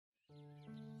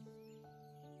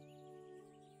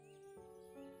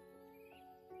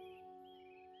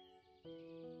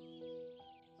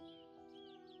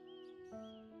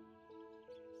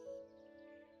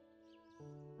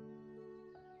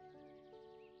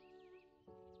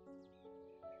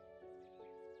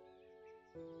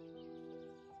Hi.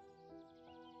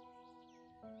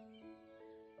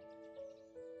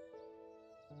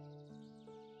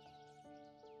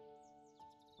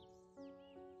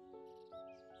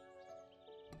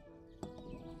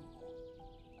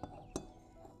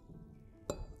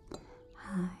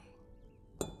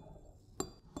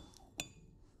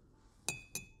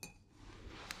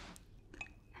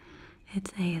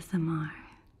 It's ASMR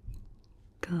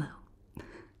Glow.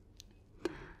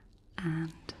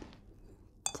 And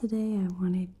today I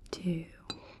wanted to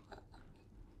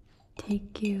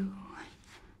take you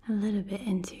a little bit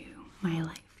into my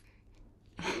life.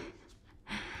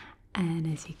 And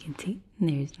as you can see,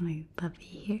 there's my puppy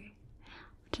here.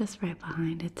 Just right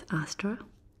behind it's Astra.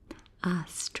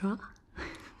 Astra.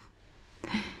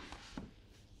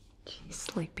 She's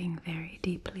sleeping very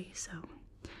deeply, so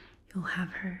you'll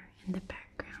have her in the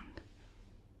background.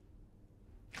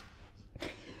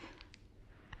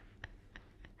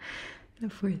 The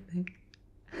poor thing.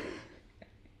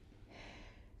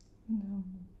 No.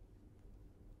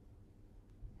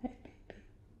 Hey, baby.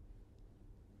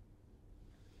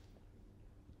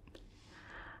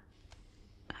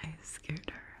 I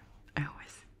scared her. I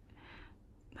always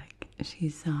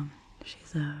she's a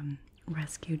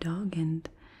rescue dog, and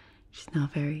she's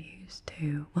not very used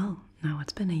to, well, no,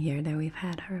 it's been a year that we've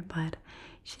had her, but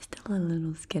she's still a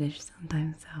little skittish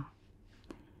sometimes, so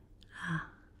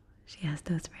she has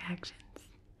those reactions.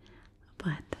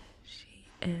 But she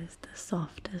is the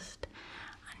softest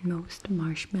and most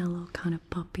marshmallow kind of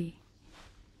puppy.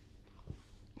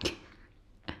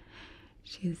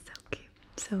 She's so cute.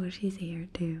 So she's here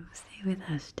to stay with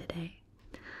us today.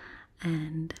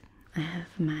 And I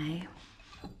have my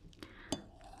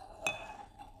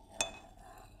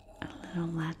little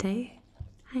latte.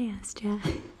 Hi, Astra.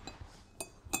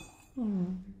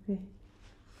 Oh, baby.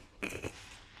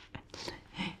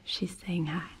 She's saying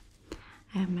hi.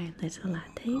 I have my little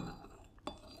latte.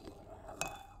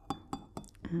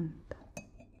 And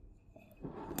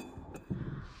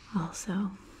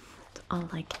also, it's all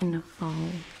like in the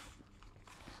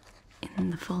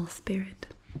fall spirit.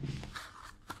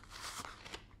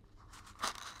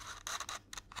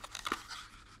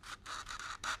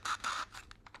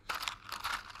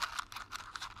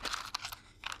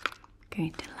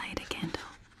 Going to light a candle.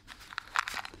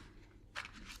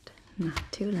 Not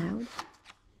too loud.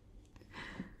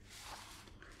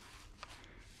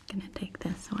 Gonna take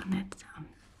this one. It's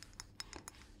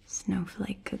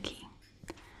snowflake cookie.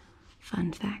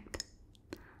 Fun fact: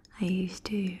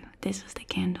 this was the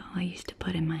candle I used to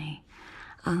put in my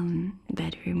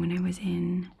bedroom when I was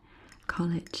in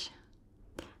college.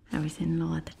 I was in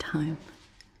law at the time,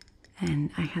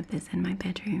 and I had this in my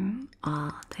bedroom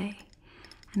all day.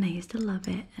 And I used to love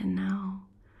it, and now,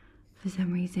 for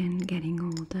some reason, getting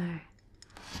older,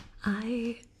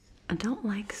 I don't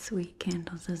like sweet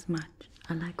candles as much.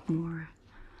 I like more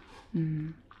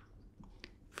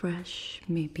fresh,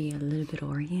 maybe a little bit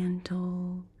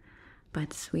oriental,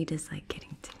 but sweet is like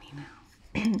getting to me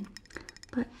now.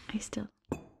 But I still,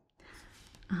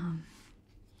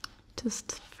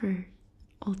 just for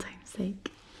old time's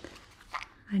sake,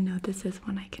 I know this is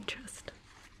one I can trust.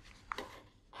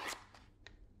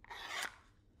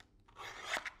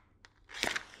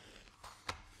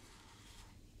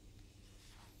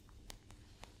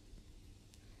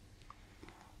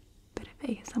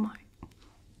 ASMR.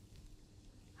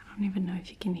 I don't even know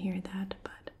if you can hear that,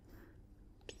 but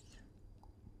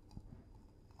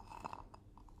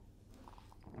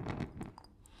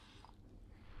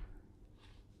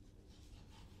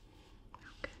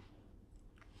okay.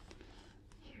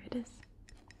 Here it is.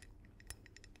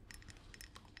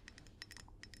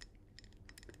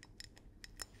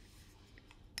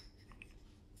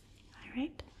 All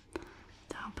right.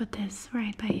 So I'll put this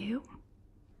right by you,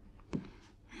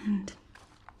 and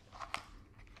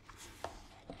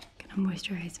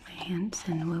moisturize my hands.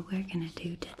 And what we're gonna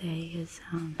do today is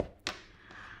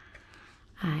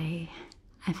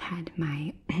I've had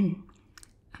my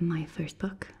my first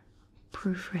book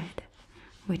proofread,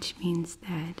 which means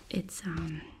that it's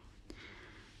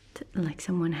like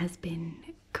someone has been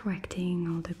correcting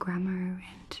all the grammar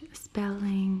and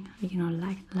spelling,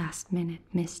 like last minute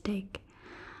mistake.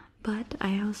 But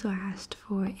I also asked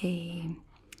for a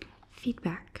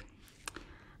feedback,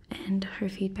 and her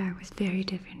feedback was very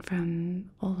different from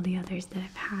all the others that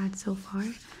I've had so far.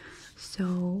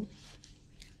 So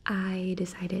I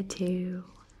decided to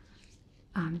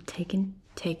take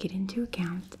it into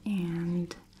account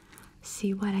and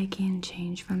see what I can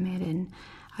change from it. And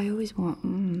I always want,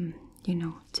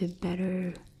 to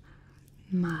better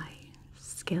my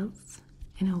skills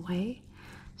in a way.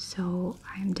 So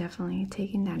I'm definitely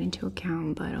taking that into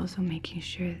account, but also making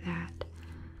sure that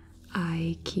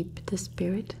I keep the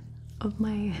spirit of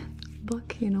my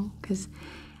book, you know, because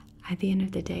at the end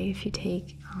of the day, if you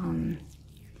take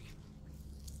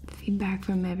feedback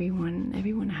from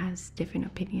everyone has different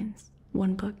opinions.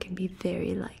 One book can be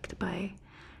very liked by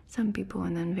some people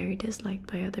and then very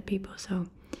disliked by other people, so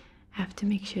I have to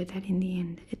make sure that in the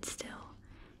end it still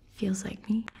feels like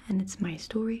me and it's my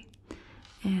story.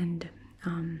 And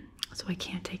so I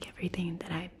can't take everything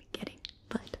that I'm getting,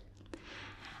 but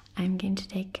I'm going to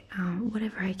take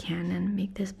whatever I can and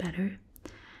make this better.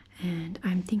 And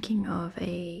I'm thinking of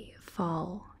a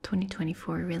fall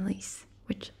 2024 release,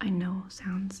 which I know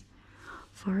sounds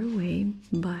far away,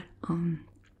 but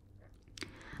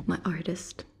my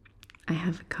artist, I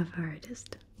have a cover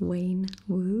artist, Wayne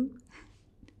Wu.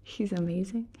 He's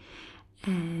amazing,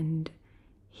 and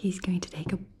he's going to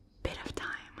take a bit of time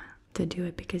to do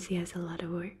it because he has a lot of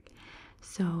work.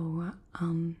 So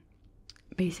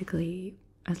basically,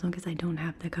 as long as I don't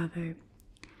have the cover,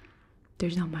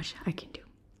 there's not much I can do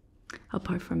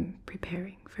apart from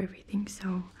preparing for everything.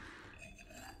 So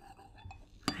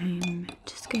I'm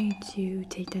just going to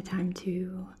take the time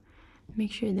to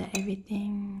make sure that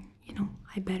everything, you know,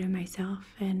 I better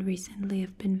myself. And recently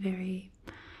I've been very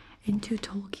into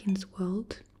Tolkien's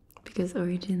world because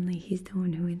originally he's the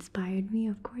one who inspired me,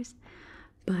 of course,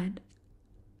 but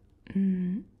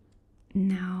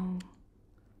now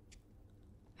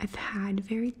I've had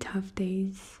very tough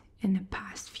days in the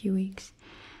past few weeks,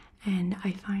 and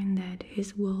I find that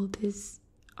his world is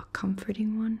a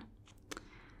comforting one.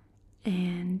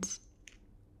 And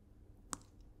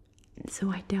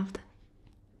so I delved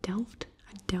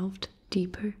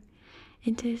deeper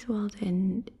into his world,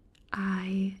 and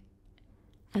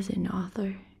as an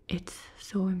author, it's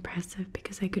so impressive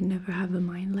because I could never have a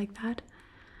mind like that,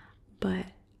 but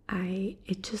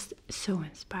it's just so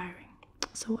inspiring.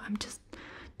 So I'm just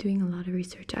doing a lot of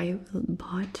research. I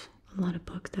bought a lot of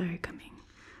books that are coming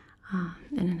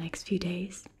in the next few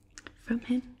days from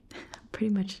him,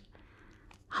 pretty much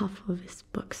half of his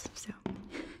books. So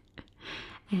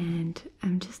and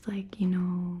I'm just like, you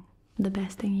know, the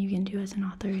best thing you can do as an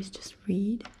author is just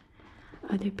read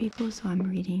other people. So I'm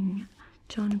reading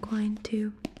John Quine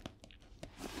too.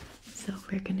 So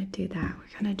we're gonna do that.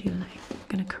 I'm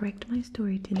gonna correct my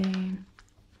story today,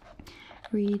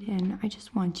 read, and I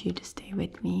just want you to stay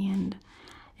with me. And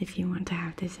if you want to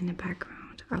have this in the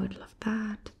background, I would love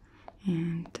that.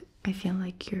 And I feel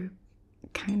like you're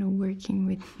kind of working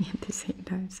with me at the same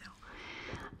time. So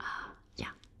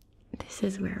yeah, this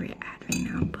is where we're at right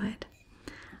now, but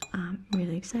I'm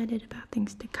really excited about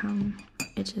things to come.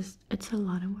 It's a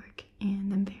lot of work,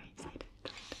 and I'm very excited.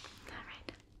 All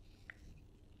right.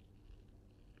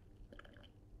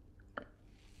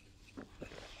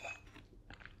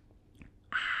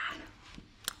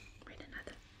 Wait,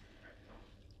 another.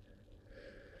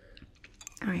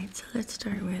 All right, so let's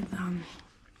start with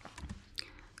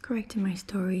correcting my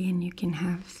story, and you can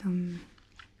have some.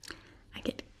 I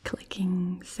get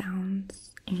clicking sounds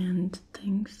and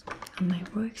things on my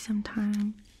work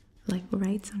sometimes, like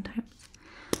right sometimes,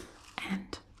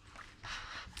 and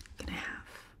I'm gonna have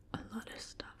a lot of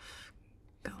stuff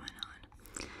going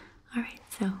on. All right,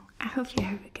 so I hope you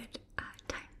have a good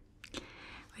time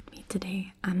with me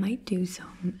today. I might do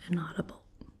some inaudible,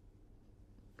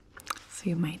 so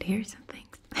you might hear some things.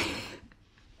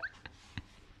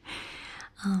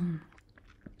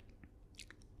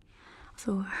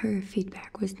 So her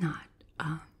feedback was not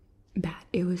bad.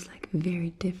 It was like very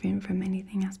different from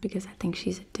anything else because I think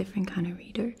she's a different kind of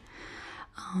reader.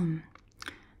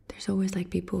 There's always like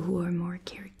people who are more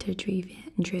character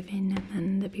driven and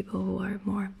then the people who are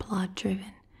more plot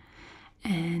driven.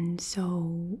 And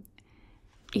so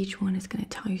each one is going to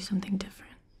tell you something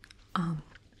different.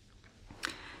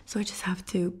 So I just have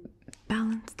to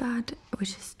balance that,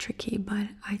 which is tricky, but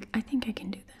I think I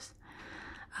can do this.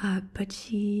 But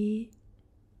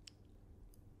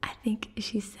I think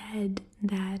she said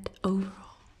that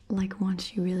overall, like once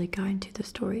she really got into the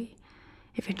story,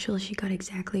 eventually she got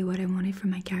exactly what I wanted for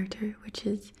my character, which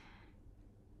is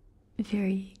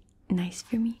very nice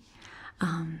for me.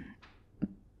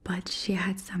 But she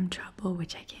had some trouble,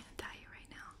 which I can't tell you right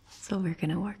now. So we're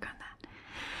gonna work on that.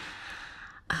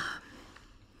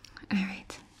 All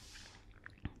right.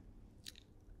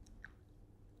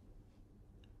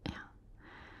 Yeah.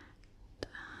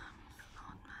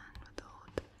 Old man with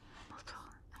old muscle,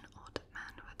 an old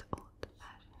man with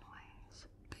old-fashioned ways.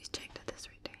 Please check that this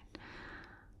retained.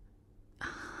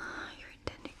 Your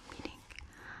intended meaning.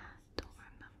 Don't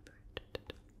remember.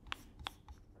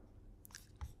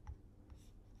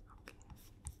 Okay.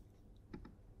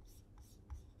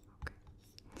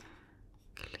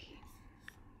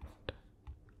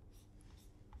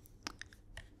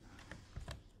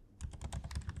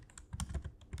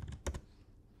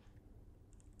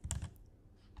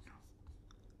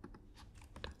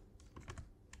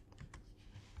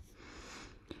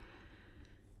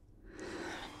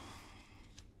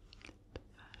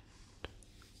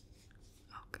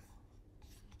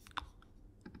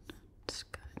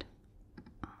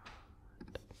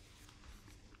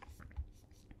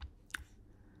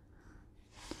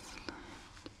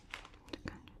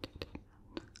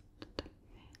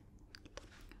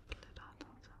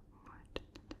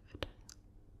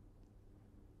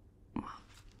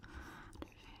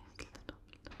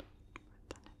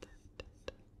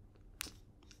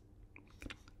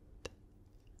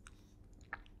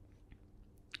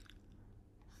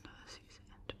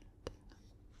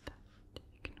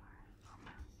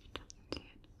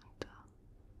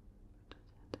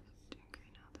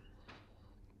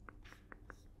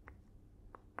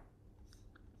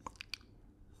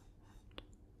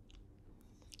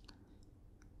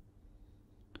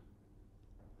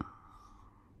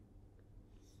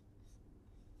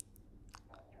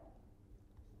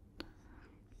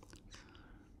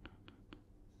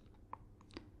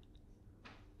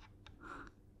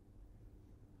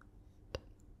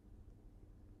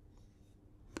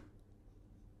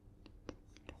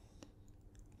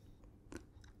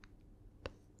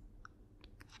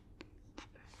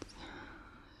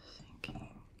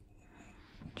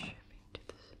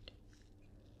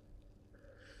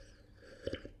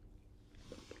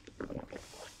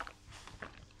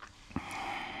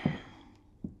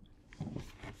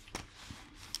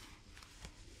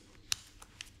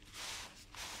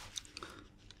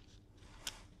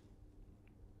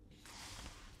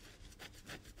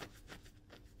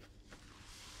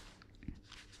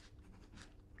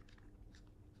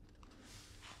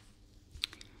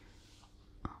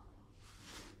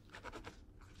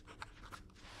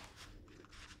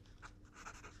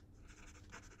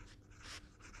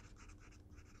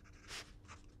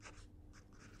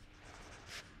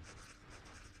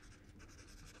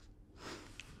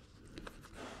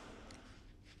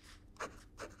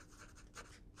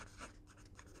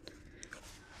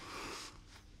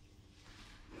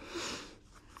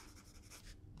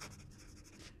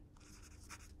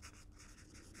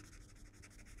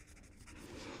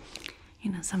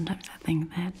 You know, sometimes I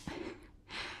think that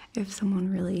if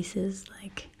someone releases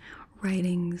like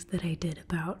writings that I did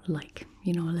about, like,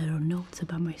 you know, little notes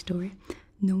about my story,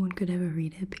 no one could ever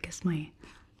read it because my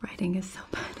writing is so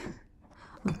bad.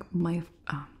 Like my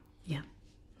yeah,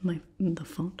 the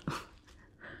font.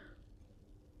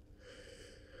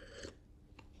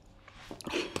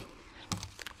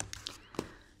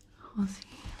 We'll see.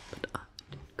 But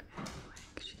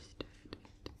she's dead.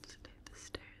 Stay the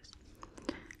stairs.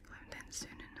 Climbed in soon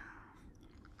enough.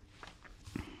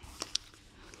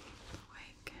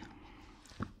 Awake.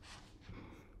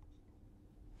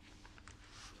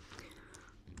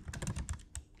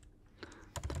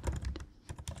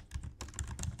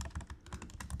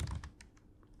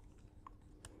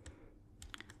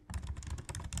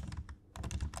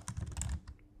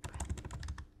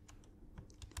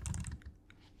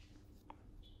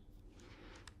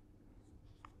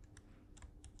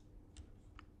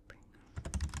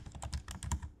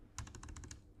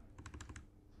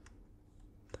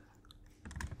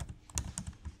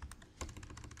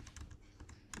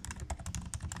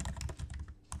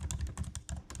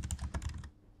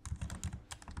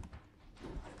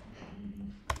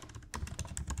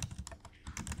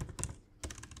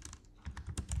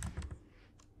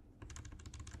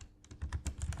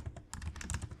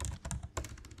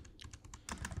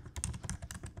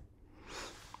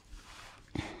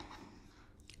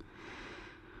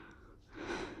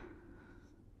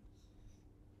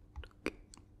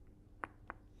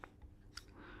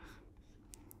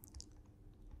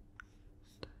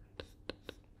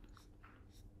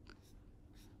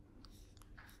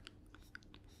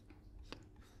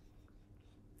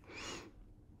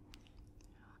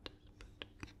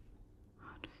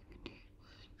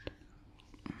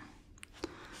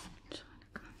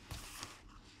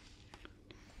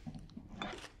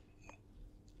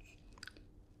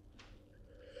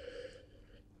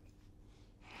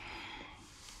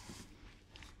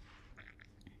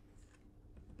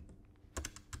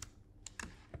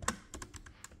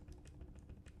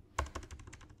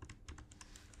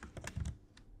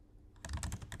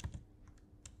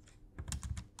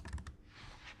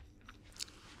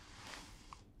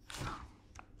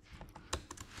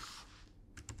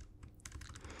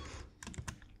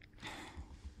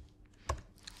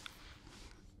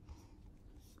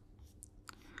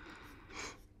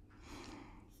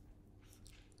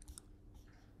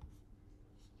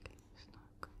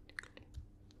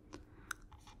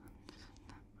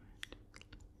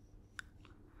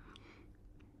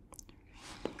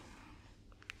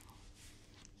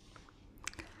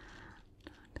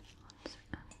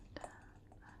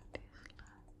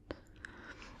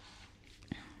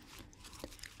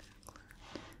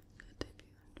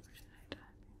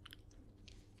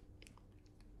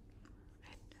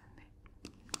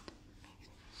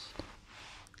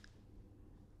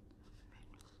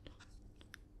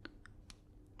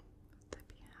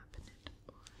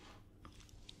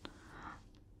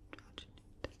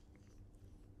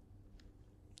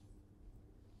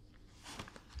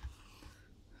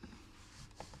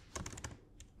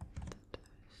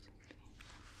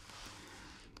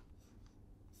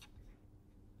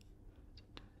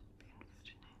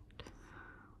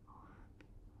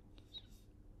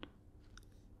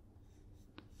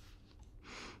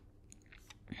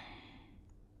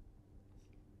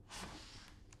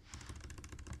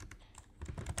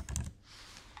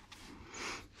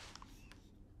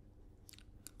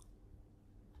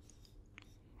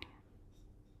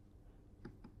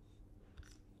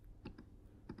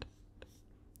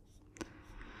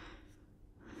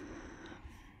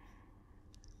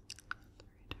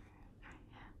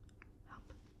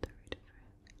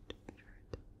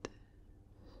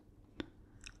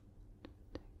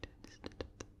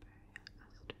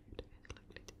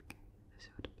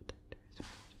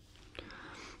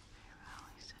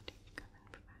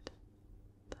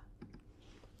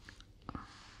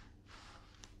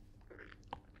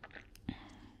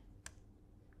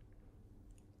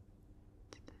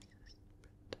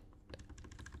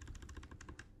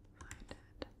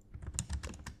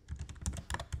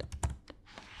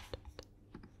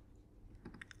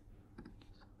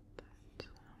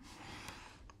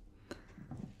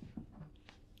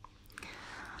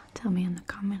 Tell me in the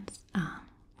comments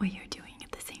what you're doing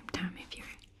at the same time if you're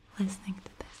listening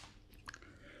to this.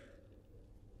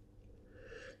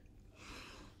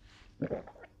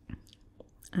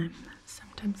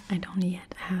 Sometimes I don't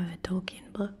yet have a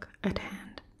Tolkien book at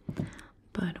hand,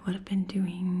 but what I've been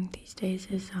doing these days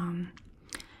is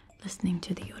listening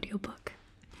to the audiobook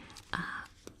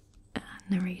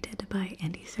narrated by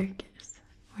Andy Serkis,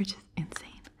 which is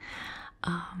insane.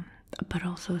 but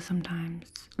also sometimes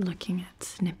looking at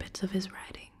snippets of his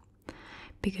writing,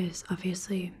 because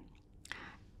obviously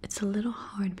it's a little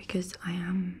hard because I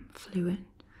am fluent,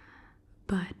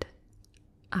 but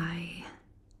I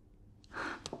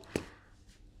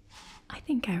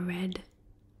think I read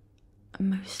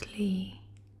mostly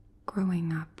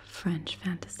growing up French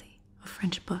fantasy or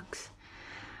French books.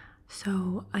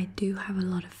 So I do have a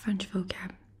lot of French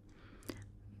vocab,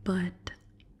 but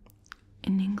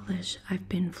in English I've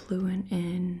been fluent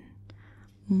in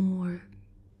more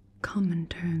common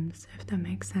terms, if that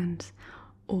makes sense,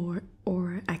 or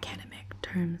academic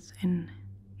terms in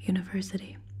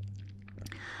university.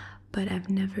 But I've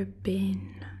never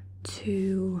been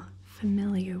too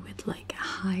familiar with like a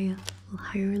higher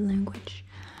language.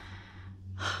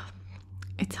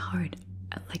 It's hard.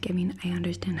 Like, I mean, I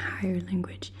understand higher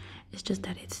language. It's just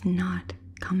that it's not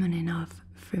common enough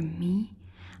for me.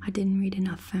 I didn't read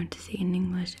enough fantasy in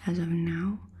English as of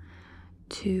now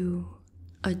to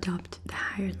adopt the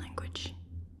higher language.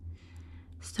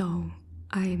 So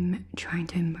I'm trying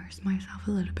to immerse myself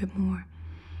a little bit more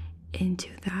into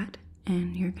that.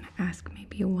 And you're gonna ask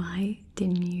maybe, why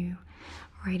didn't you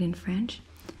write in French?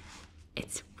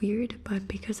 It's weird, but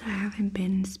because I haven't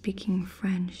been speaking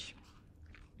French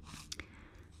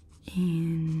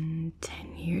in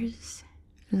 10 years,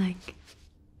 like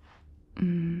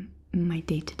my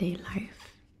day-to-day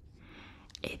life,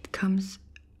 it comes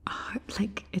hard,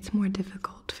 like it's more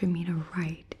difficult for me to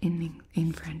write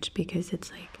in French, because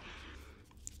it's like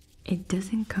it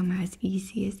doesn't come as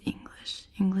easy as English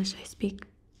I speak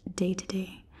day to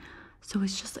day, so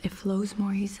it's just, it flows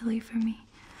more easily for me.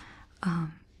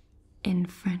 In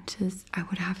French, I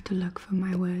would have to look for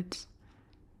my words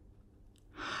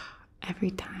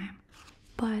every time,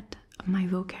 but my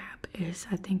vocab is,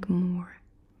 I think, more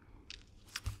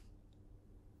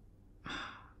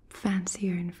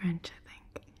fancier in French, I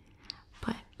think.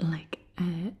 But like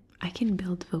I can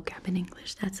build vocab in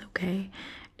English, that's okay.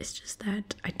 It's just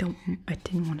that I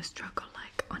didn't want to struggle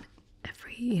like on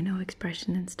every,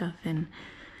 expression and stuff, and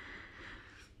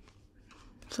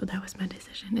so that was my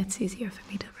decision. It's easier for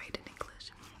me to write in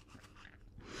English.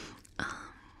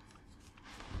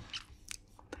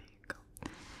 There you go.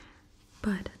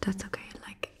 But that's okay.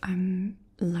 Like, I'm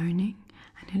learning,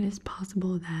 and it is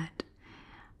possible that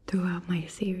throughout my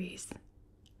series,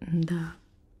 the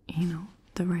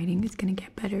writing is gonna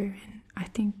get better, and I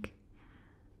think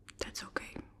that's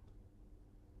okay.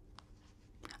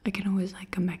 I can always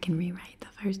like come back and rewrite the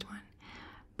first one,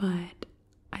 but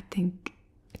I think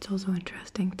it's also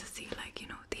interesting to see the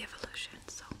evolution.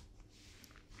 So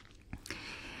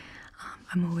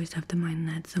I'm always of the mind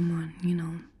that someone,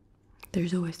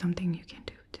 there's always something you can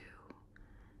do to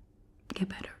get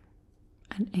better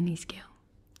at any scale.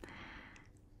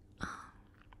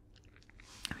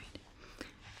 Alright,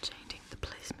 changing the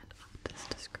placement of this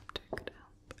descriptor could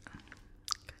help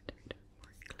guide it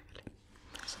more clearly.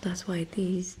 So that's why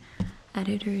these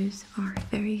editors are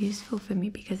very useful for me,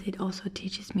 because it also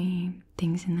teaches me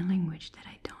things in the language that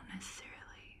I don't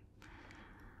necessarily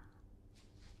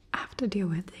have to deal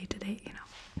with day to day,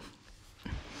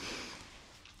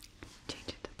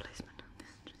 Changing the placement of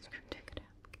this descriptor could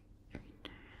help read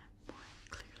more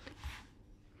clearly.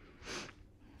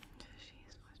 She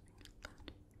is whispering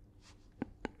aloud.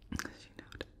 She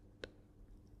noted.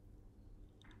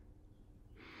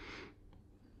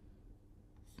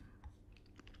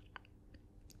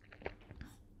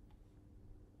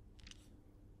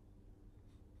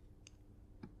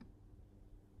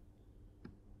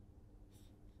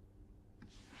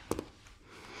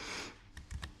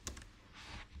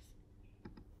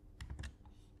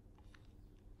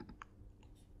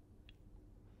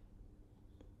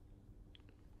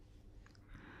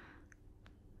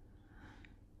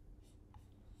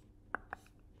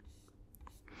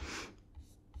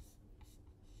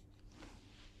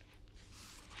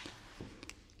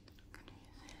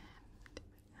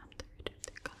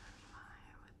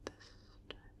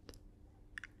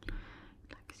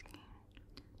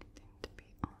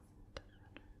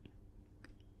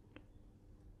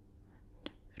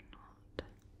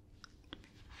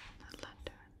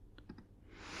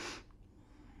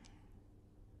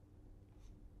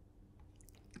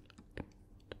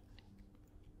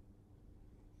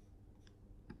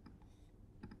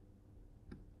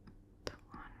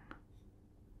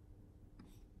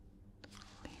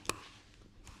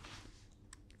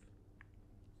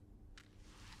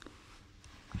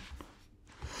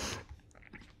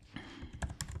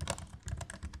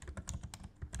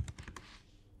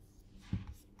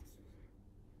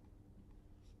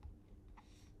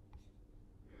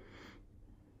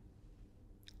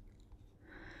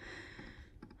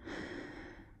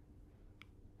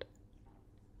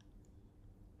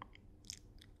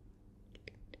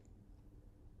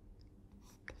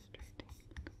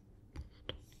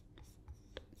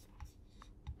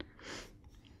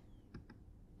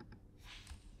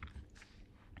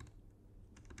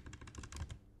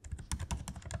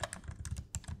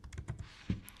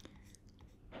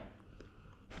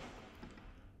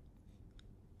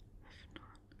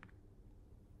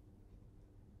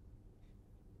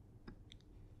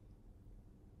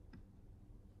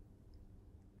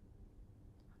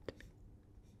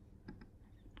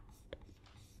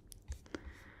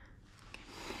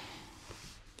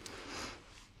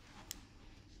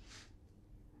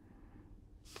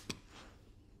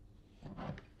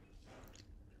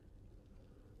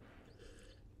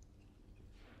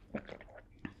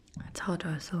 hard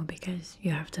also because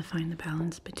you have to find the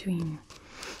balance between,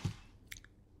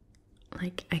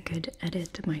 like, I could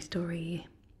edit my story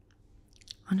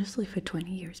honestly for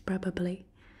 20 years probably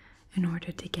in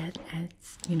order to get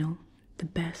as, you know, the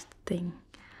best thing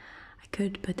I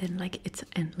could, but then like it's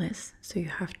endless, so you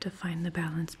have to find the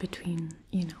balance between,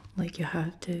 you know, like you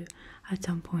have to at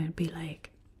some point be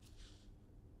like,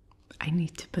 I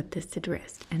need to put this to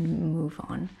rest and move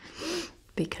on,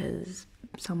 because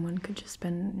someone could just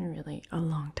spend really a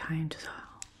long time just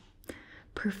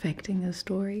perfecting a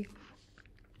story,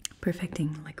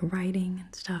 perfecting like writing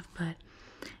and stuff, but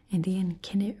in the end,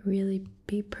 can it really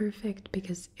be perfect?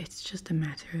 Because it's just a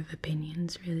matter of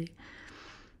opinions, really.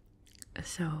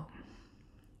 So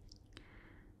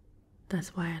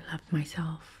that's why I left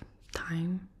myself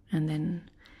time, and then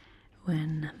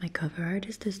when my cover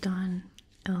artist is done,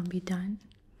 it'll be done.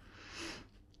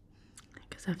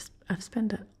 Because I've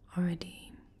spent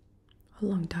already a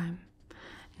long time,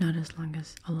 not as long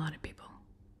as a lot of people,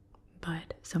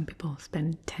 but some people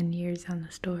spend 10 years on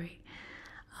the story.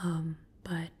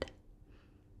 But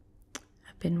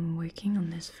I've been working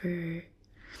on this for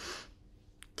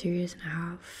 2.5 years,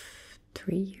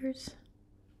 3 years.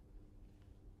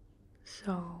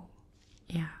 So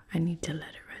yeah, I need to let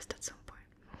it rest at some point.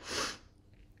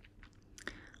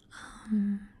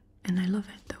 And I love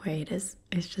it the way it is.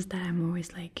 It's just that I'm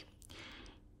always like,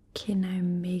 can I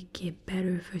make it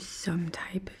better for some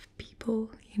type of people,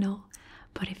 you know?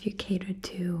 But if you cater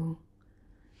to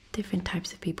different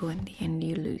types of people, in the end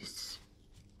you lose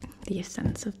the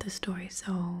essence of the story.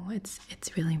 So it's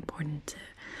really important to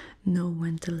know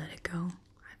when to let it go,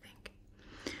 I think.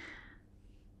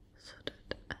 So that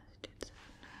neither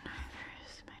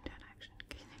is my dad action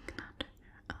gazing not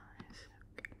your eyes.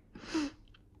 Okay.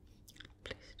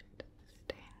 Please do that.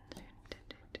 Stay in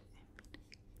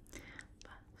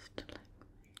past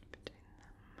language between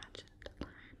them, match the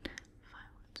line.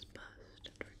 Violence burst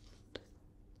and rippled.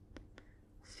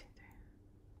 See there.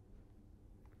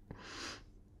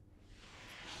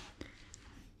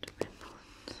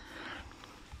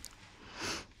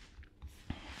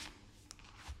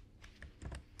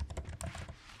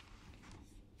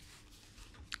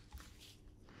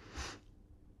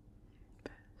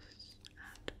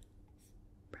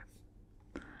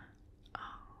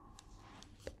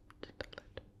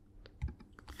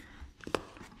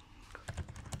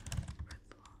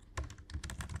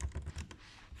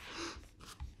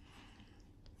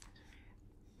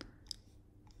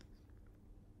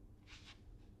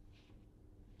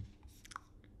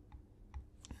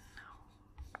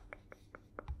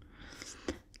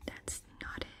 That's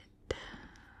not it.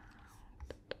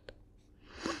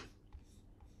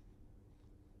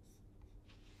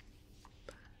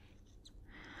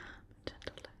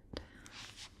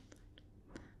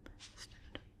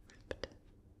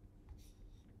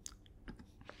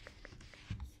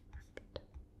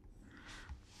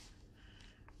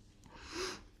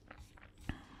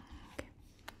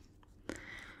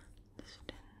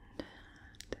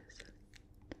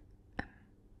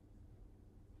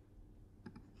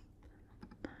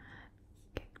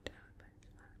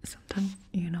 Sometimes,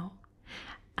 you know,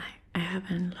 I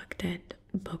haven't looked at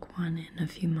book 1 in a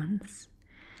few months,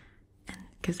 and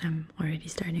because I'm already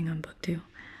starting on book 2,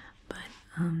 but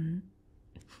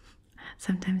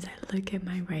sometimes I look at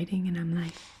my writing and I'm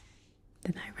like,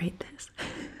 did I write this?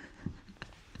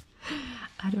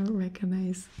 I don't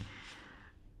recognize.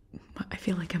 I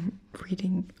feel like I'm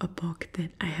reading a book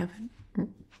that I haven't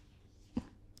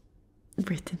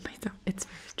written myself. It's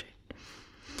very strange.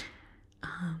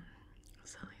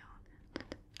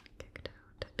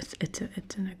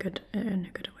 It's in a good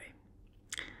way.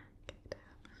 Kicked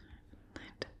out.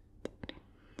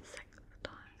 Sex of the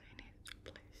times he needs a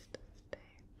place to stay.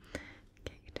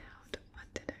 Kicked out. What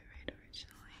did I write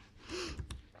originally?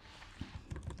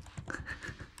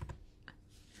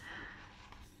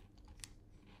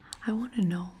 I want to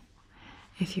know,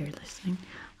 if you're listening,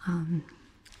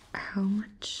 how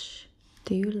much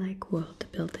do you like world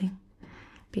building?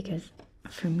 Because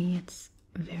for me it's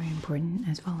very important,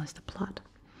 as well as the plot.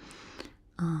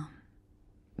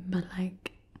 But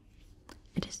like,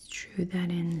 it is true that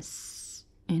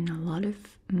in a lot of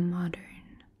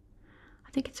modern,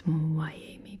 I think it's more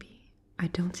YA maybe, I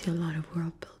don't see a lot of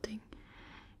world building.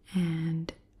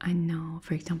 And I know,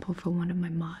 for example, for one of my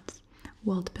mods,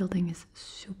 world building is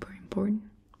super important.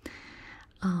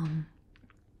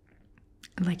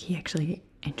 Like, he actually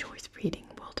enjoys reading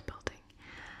world building,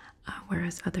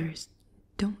 whereas others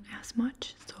don't as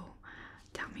much. So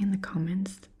tell me in the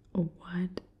comments,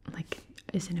 what, like,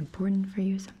 is it important for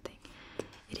you or something?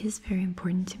 It is very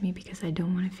important to me, because I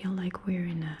don't want to feel like we're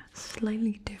in a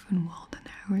slightly different world than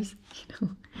hours. You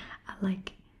know,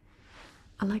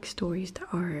 I like stories that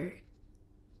are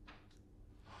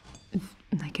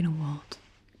like in a world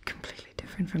completely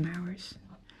different from ours.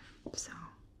 So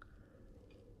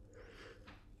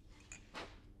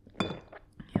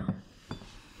yeah.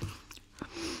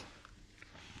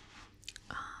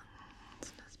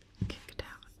 So let's be kicked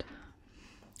out.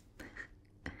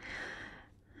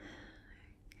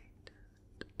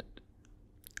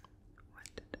 What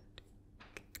did I do?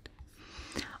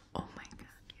 Oh my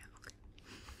god, yeah, okay.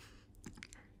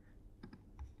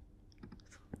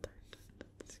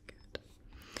 That's good.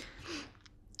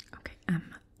 Okay, I'm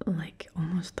like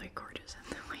almost 3/4 of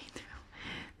the way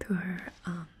through her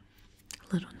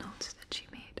little notes that she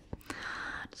made.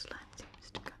 The slime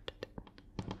seems to cut it.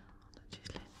 She's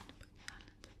listening to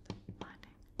silence,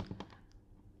 blinding.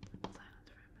 Silence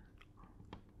for a minute.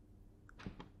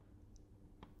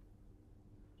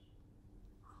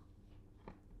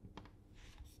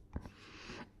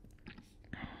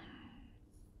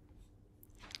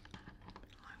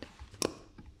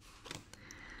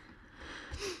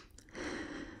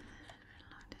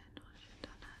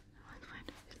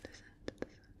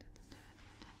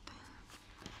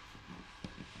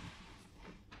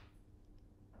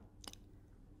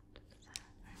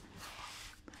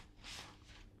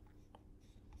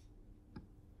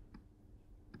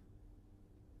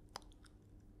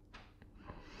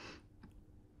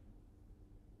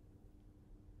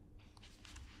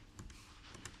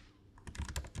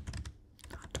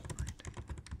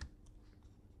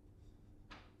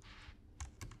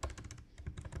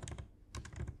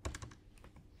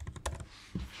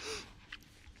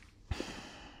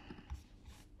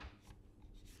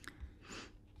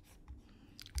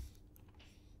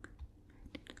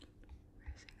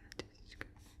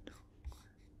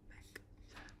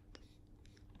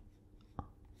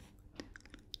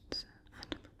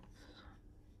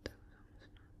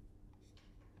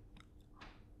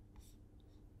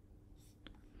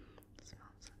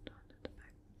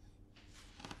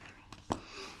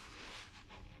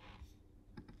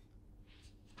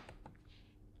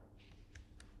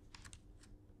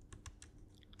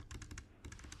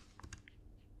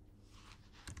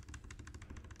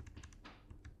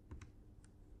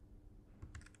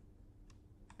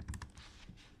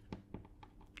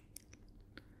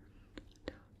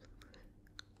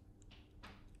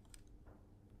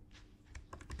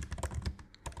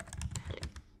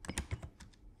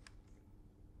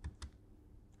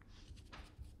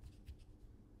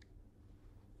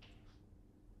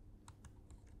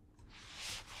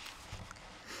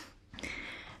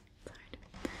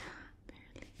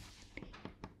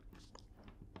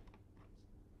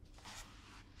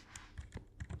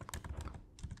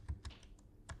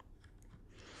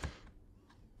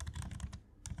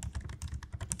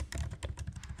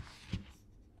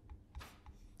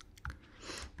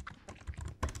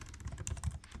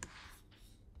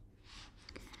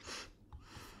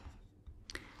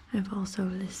 I've also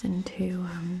listened to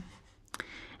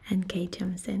N.K.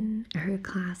 Jemisin, her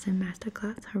class and master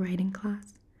class, her writing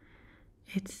class.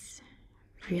 It's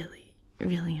really,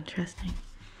 really interesting.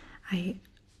 I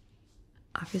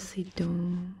obviously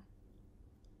don't,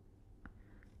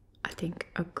 I think,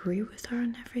 agree with her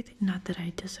on everything. Not that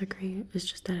I disagree, it's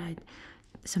just that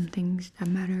some things that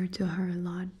matter to her a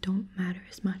lot don't matter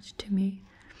as much to me.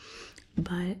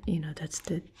 But, you know, that's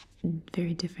the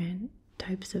very different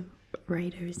types of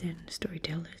writers and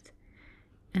storytellers.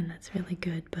 And that's really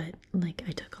good, but like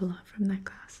I took a lot from that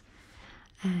class.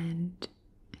 And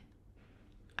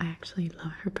I actually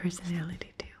love her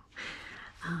personality too.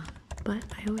 But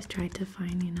I always try to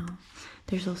find, you know,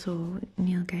 there's also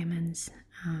Neil Gaiman's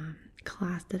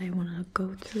class that I want to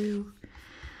go through.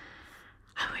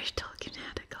 I wish Tolkien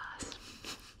had a class.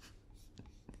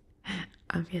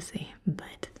 Obviously,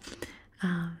 but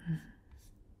yeah,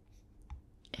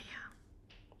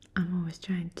 I'm always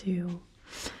trying to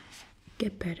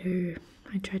get better.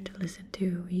 I tried to listen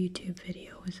to YouTube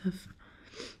videos of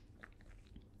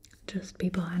just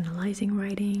people analyzing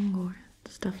writing or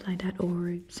stuff like that,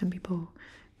 or some people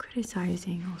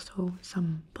criticizing also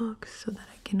some books so that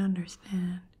I can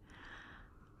understand.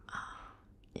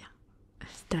 Yeah,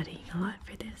 studying a lot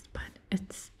for this, but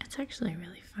it's actually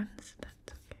really fun, so that's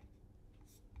okay.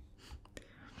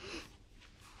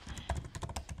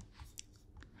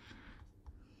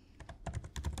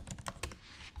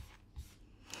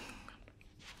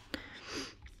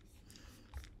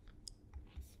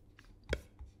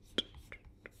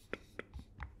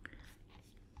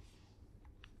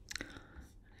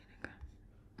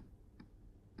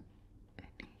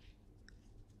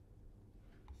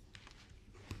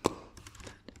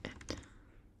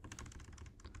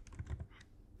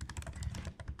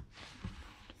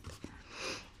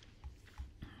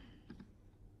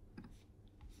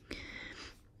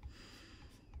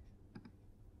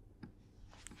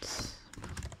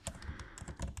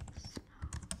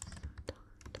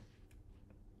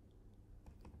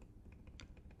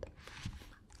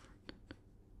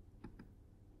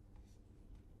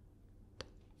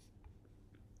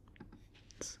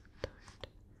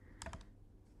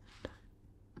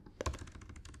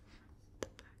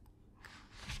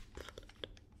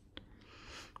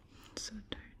 so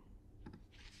tired.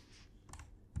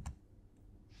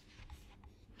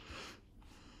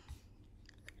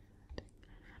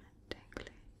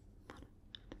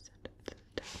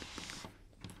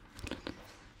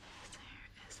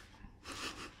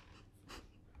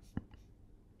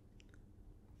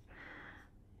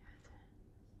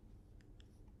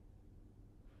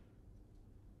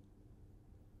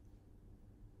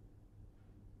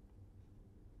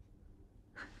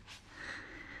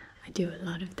 I do a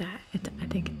lot of that. I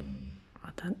think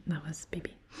that was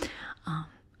baby. I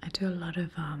do a lot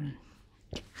of I'm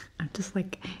just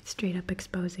like straight up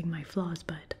exposing my flaws,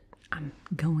 but I'm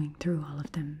going through all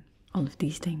of them, all of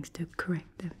these things to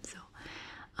correct them. So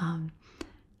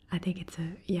I think it's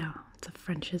a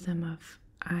Frenchism of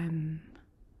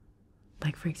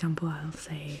like, for example, I'll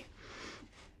say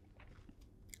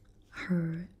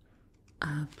her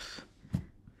I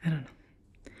don't know,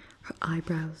 her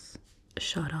eyebrows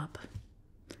shot up,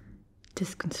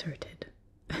 disconcerted.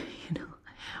 You know,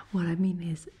 what I mean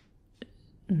is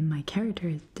my character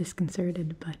is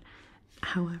disconcerted, but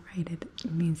how I write it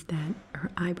means that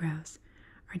her eyebrows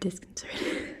are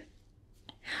disconcerted.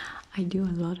 I do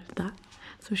a lot of that,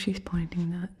 so she's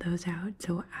pointing those out,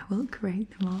 so I will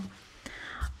correct them all.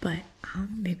 But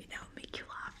maybe that'll make you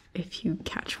laugh if you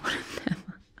catch one of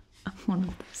them, one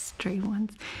of the stray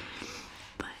ones.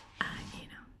 But you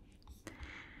know,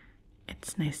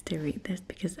 it's nice to read this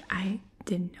because I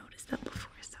didn't notice that before.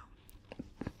 So,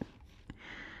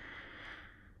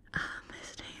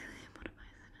 Miss Daly, what am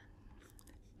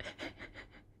I saying?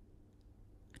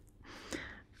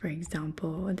 For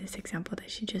example, this example that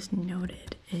she just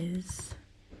noted is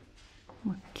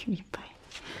what cutie pie.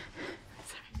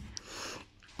 Sorry.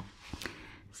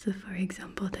 So, for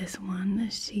example, this one,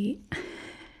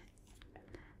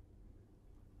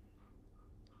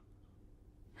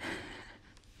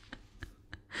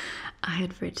 I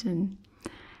had written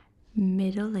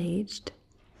middle-aged.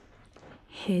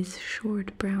 His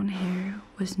short brown hair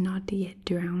was not yet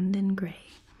drowned in gray.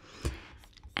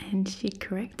 And she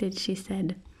corrected, she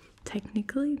said,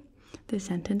 technically, the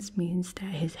sentence means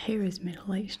that his hair is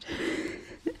middle-aged.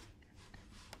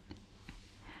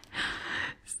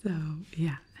 So,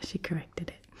 yeah, she corrected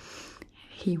it.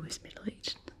 He was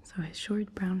middle-aged. So his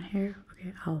short brown hair,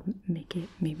 okay, I'll make it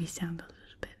maybe sound a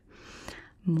little bit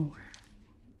more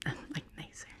like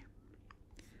nicer.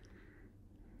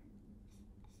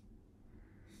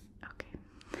 Okay.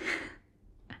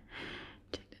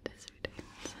 Gender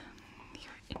disorders.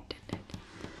 Your intended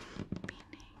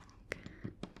meaning.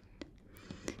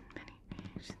 Many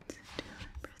reactions to our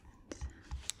presence.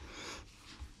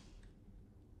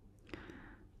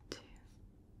 To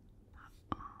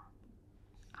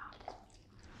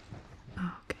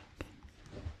okay.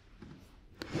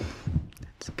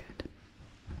 That's good.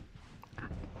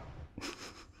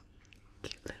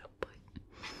 Cute little boy.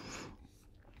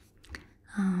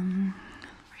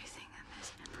 Racing in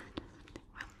this inlet is something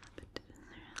well limited in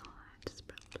their lives.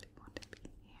 Probably want to be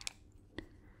here.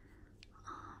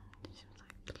 Seems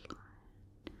like the line.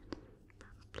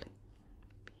 Probably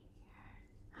be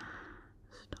here.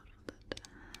 Startled that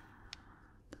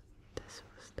this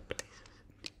was the place.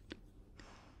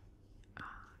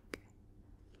 Okay.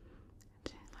 It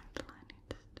seems like the line needs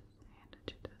to say that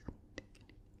she doesn't take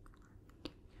anything.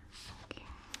 Okay.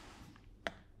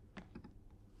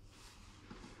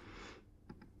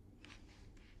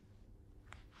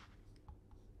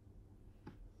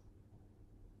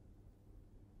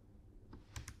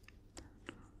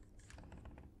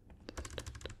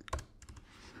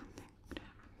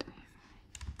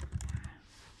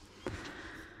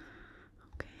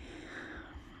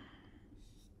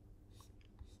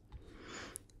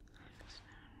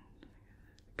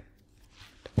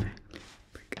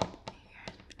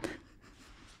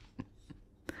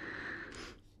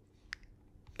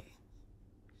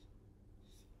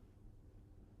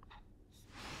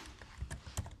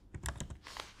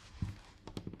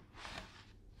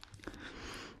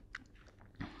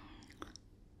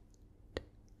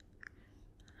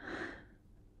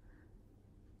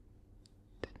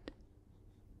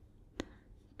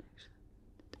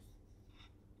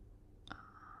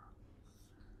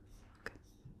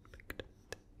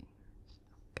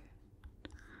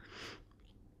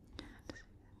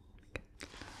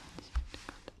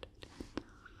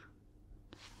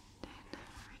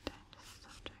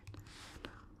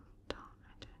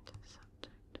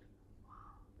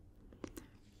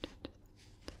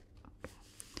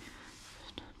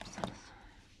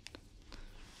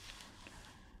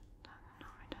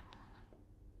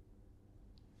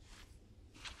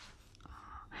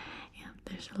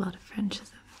 There's a lot of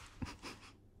Frenchism.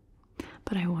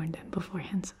 But I warned them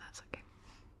beforehand, so that's okay.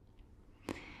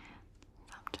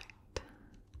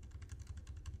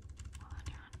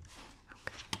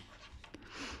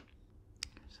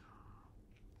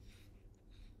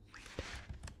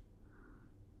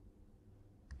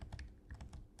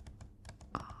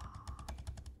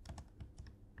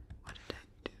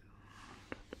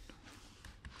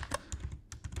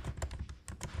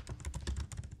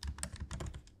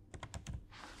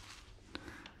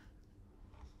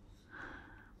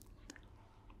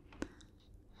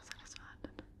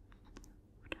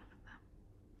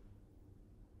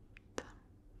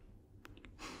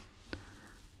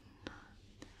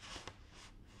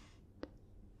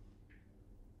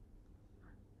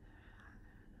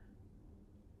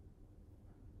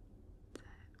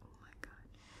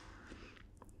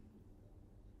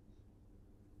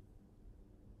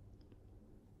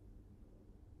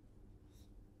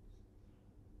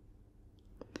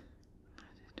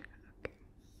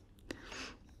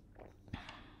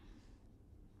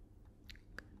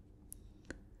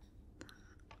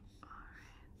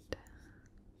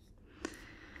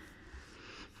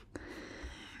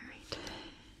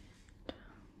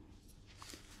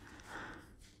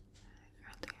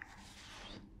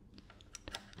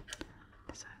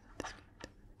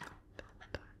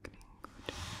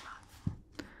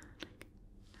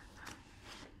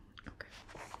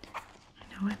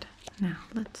 know what? Now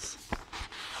let's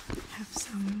have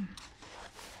some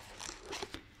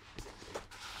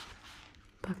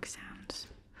book sounds.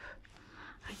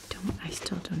 I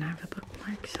still don't have a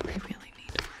bookmark, so I really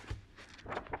need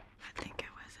one. I think I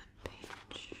was at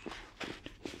page.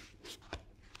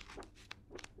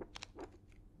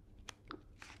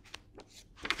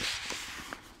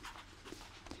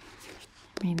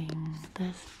 Reading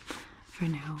this for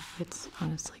now, it's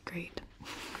honestly great.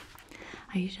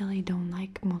 I usually don't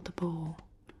like multiple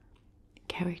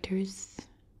characters,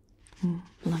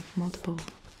 like multiple,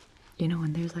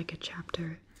 when there's like a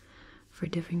chapter for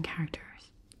different characters.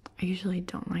 I usually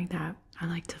don't like that. I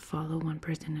like to follow one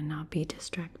person and not be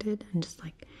distracted and just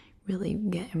like really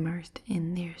get immersed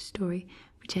in their story,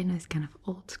 which I know is kind of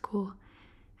old school.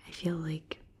 I feel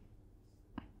like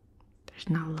there's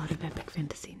not a lot of epic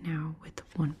fantasy now with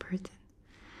one person.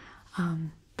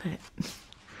 But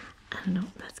I don't know,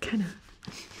 that's kind of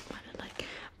what I like.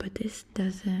 But this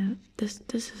doesn't, this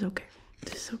is okay.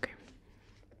 This is okay.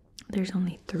 There's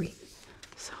only 3,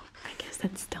 so I guess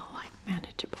that's still like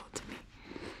manageable to me.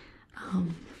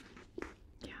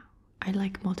 Yeah, I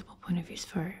like multiple point of views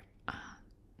for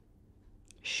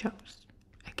shows,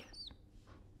 I guess.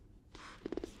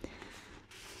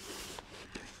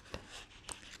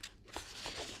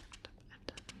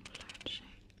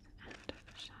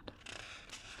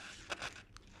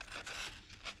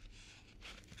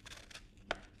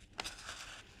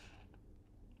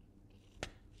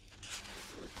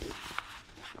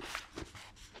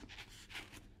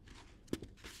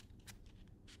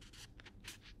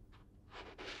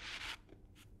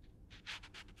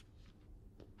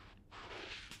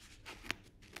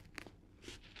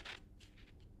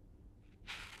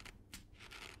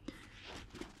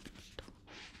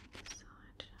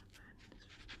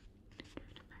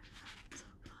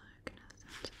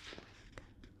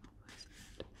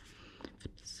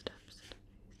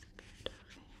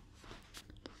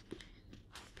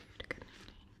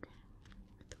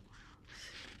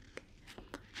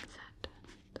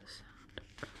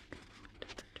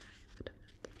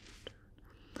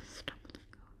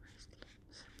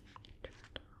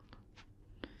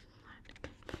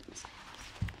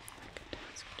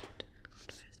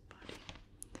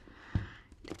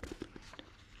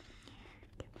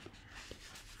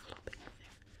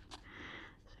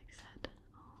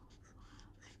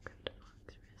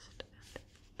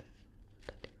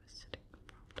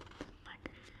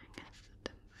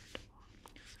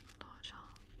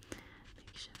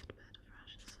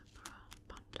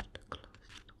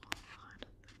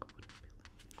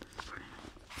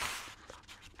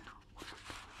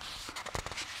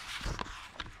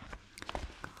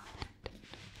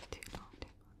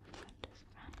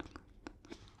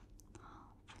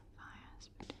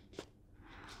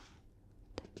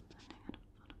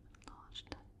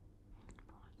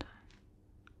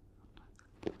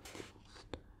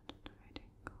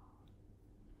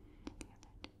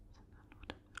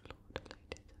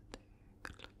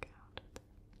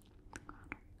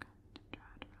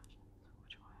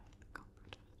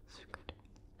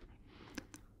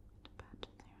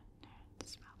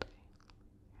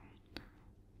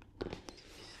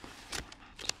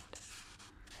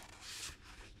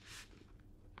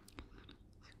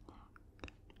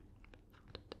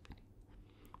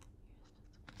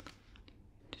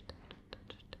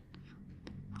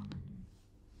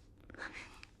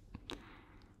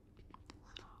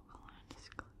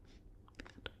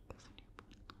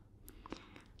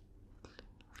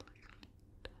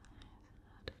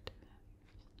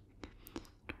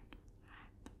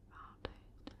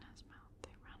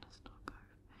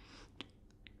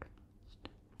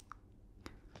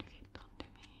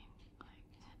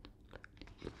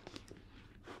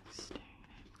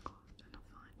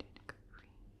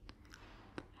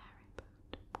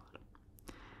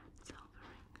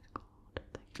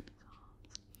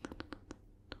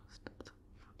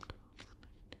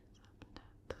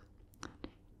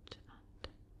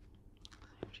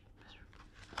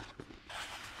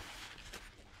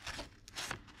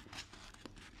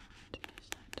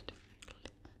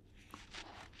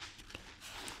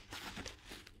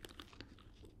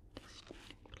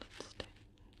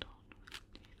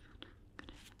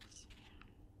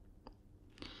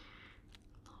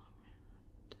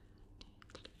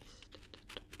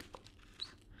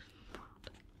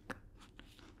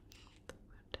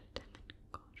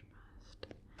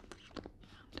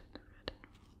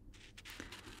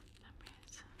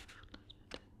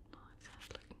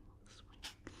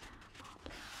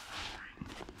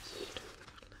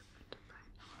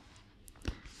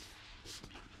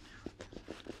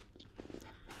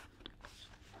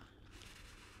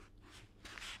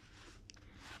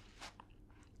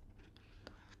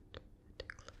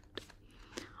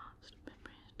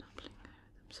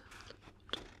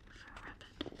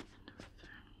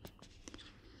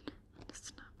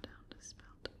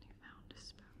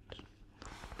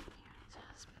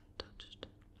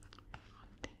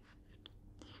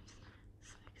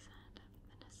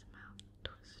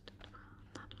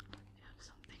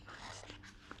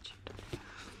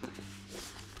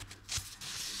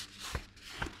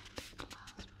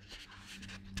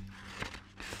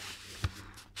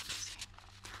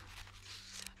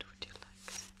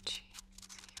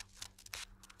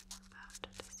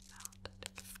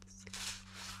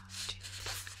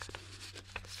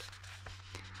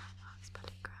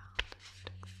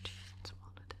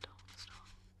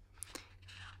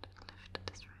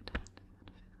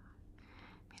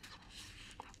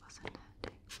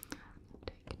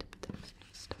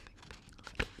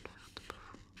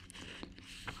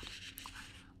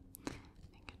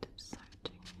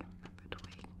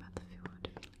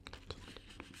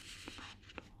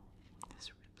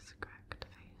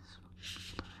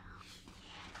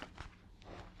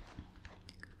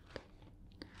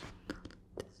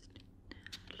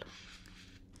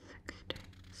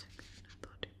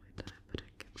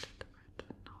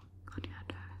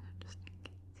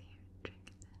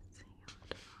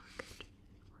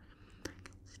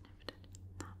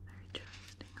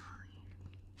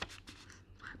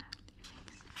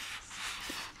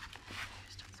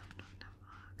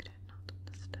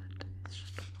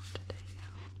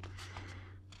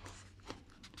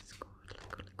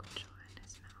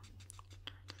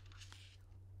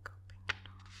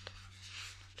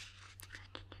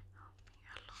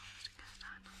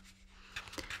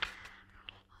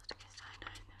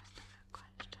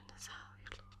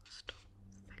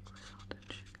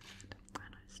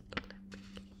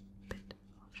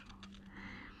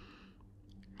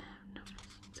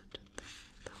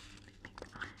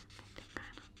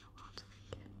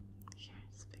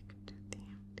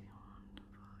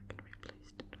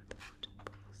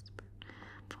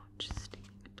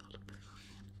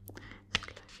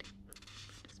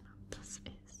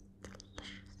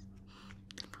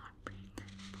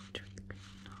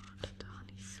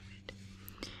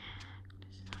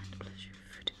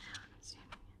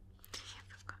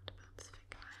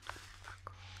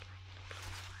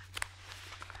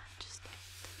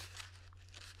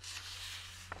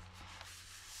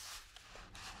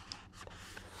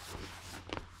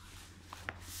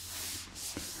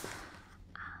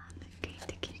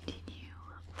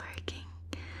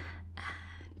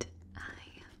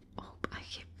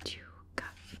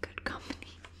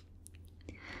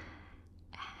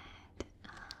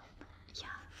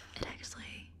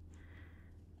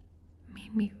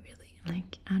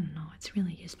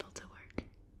 really useful to work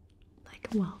like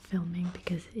while filming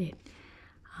because it's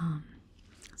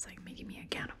like making me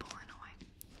accountable in a way.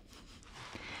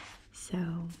 So